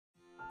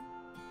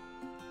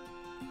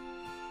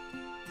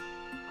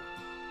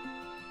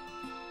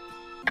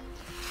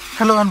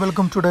Hello and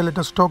welcome. Today let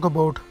us talk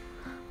about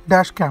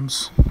dash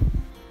cams.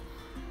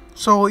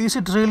 So is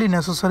it really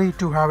necessary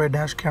to have a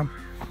dash cam?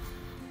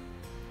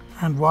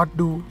 And what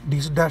do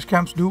these dash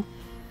cams do?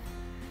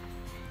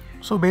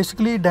 So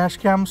basically dash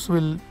cams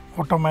will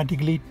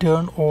automatically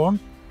turn on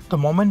the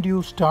moment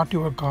you start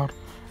your car,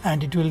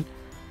 and it will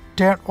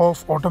turn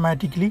off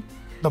automatically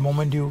the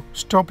moment you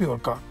stop your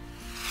car.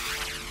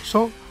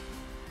 So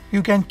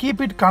you can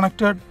keep it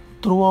connected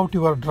throughout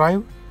your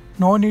drive.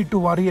 No need to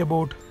worry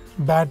about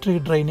battery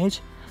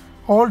drainage.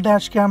 All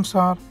dash cams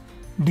are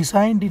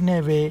designed in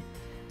a way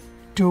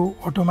to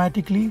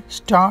automatically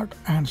start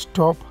and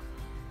stop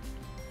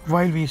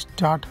while we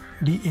start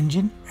the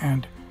engine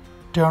and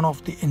turn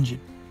off the engine.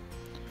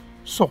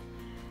 So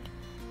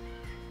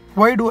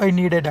why do I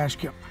need a dash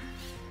cam?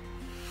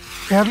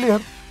 Earlier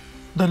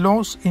the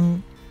laws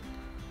in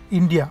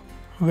India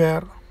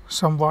were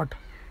somewhat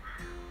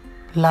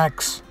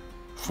lax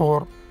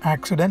for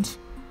accidents,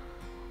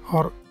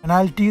 or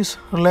penalties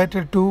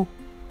related to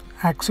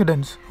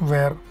accidents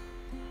were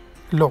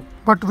low.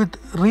 But with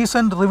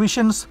recent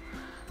revisions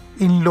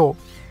in law,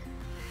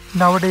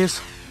 nowadays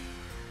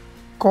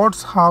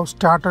courts have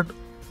started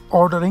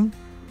ordering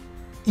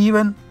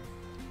even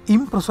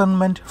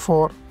imprisonment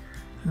for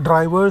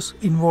drivers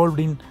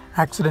involved in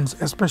accidents,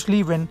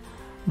 especially when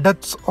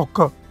deaths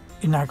occur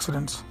in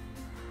accidents.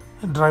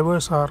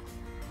 Drivers are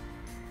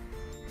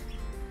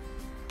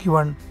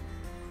given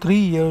 3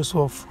 years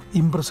of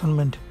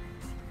imprisonment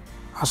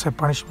as a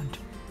punishment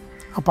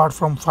apart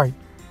from fine.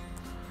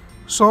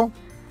 So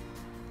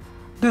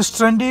this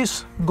trend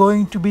is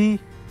going to be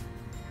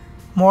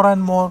more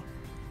and more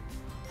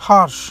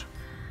harsh.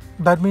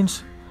 That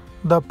means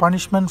the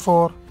punishment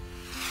for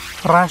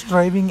rash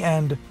driving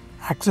and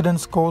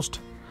accidents caused,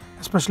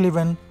 especially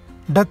when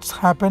deaths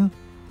happen,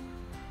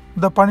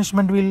 the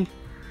punishment will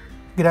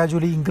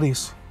gradually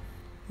increase.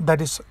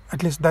 That is,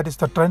 at least that is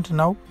the trend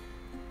now.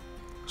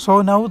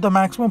 So now the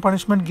maximum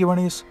punishment given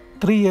is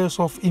 3 years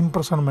of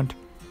imprisonment.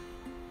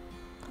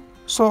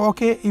 So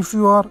okay, if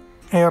you are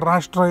a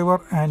rash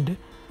driver and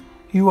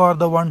you are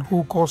the one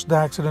who caused the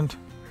accident,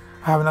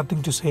 I have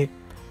nothing to say.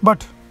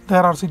 But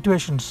there are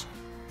situations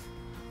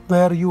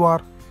where you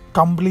are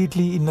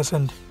completely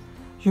innocent.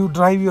 You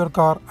drive your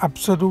car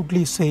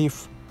absolutely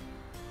safe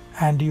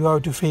and you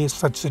have to face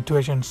such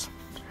situations.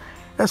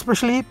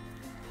 Especially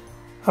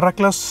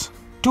reckless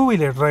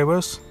two-wheeler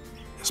drivers,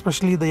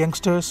 especially the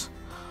youngsters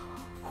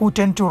who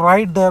tend to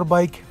ride their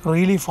bike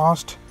really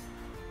fast.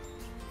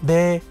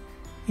 They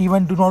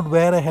even do not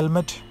wear a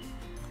helmet.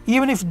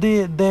 Even if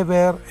they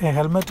wear a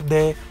helmet,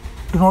 they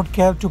do not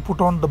care to put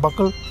on the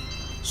buckle.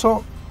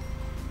 So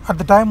at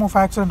the time of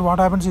accident, what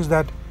happens is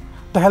that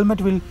the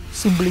helmet will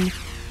simply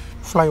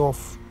fly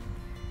off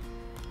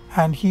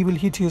and he will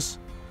hit his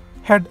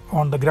head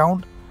on the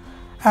ground,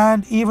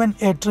 and even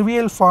a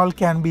trivial fall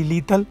can be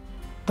lethal.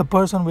 The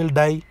person will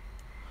die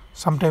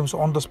sometimes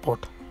on the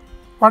spot.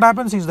 What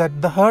happens is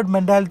that the herd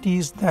mentality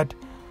is that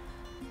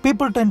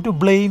people tend to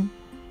blame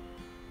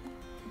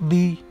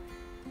the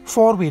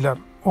four-wheeler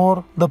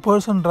or the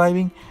person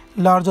driving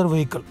larger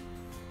vehicle.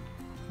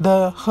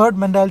 The herd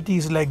mentality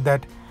is like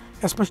that.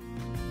 Especially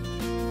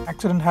when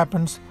accident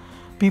happens,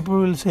 people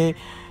will say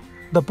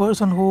the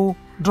person who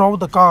drove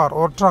the car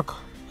or truck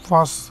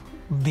was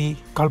the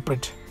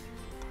culprit.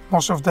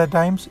 Most of the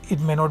times it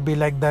may not be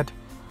like that.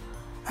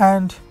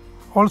 And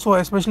also,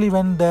 especially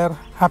when there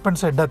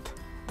happens a death,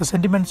 the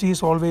sentiment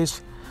is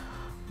always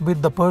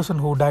with the person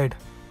who died.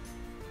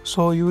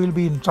 So you will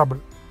be in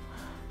trouble.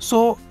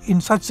 So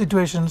in such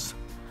situations,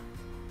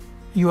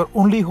 your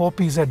only hope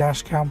is a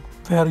dash cam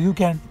where you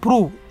can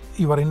prove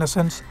your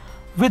innocence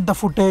with the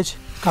footage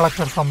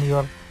collected from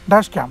your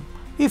dash cam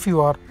if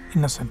you are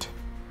innocent.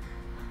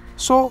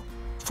 So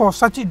for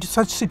such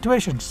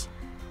situations,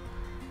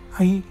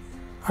 I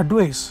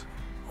advise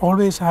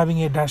always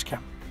having a dash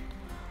cam.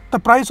 The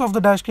price of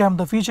the dash cam,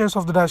 the features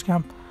of the dash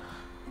cam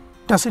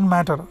doesn't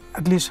matter,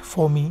 at least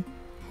for me.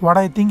 What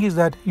I think is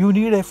that you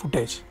need a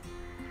footage.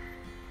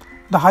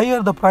 The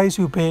higher the price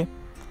you pay,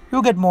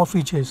 you get more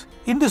features.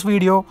 In this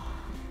video,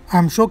 I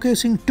am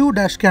showcasing two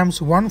dash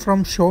cams, one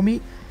from Xiaomi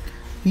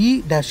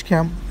Yi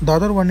Dashcam, the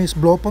other one is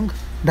Blaupunkt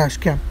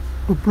Dashcam.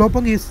 The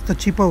Blaupunkt is the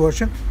cheaper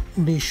version.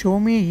 The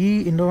Xiaomi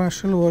Yi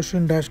international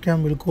version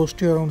dashcam will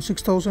cost you around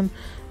 6,000,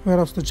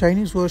 whereas the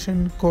Chinese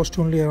version cost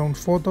only around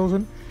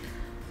 4,000.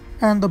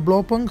 And the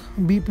Blaupunkt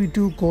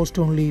BP2 cost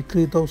only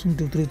 3,000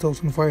 to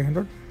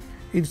 3,500.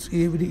 It's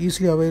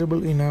easily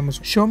available in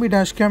Amazon. Xiaomi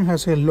Dashcam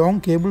has a long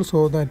cable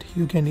so that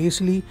you can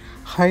easily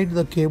hide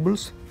the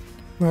cables,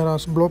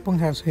 whereas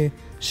Blaupunkt has a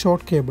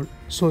short cable,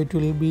 so it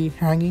will be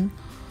hanging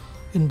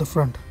in the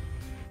front.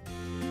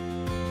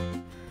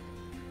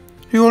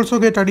 You also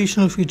get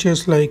additional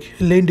features like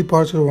lane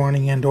departure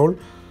warning and all.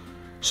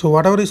 So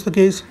whatever is the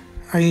case,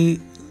 I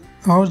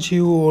urge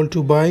you all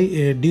to buy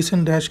a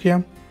decent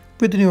dashcam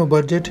within your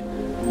budget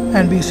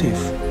and be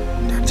safe.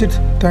 That's it.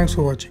 Thanks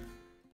for watching.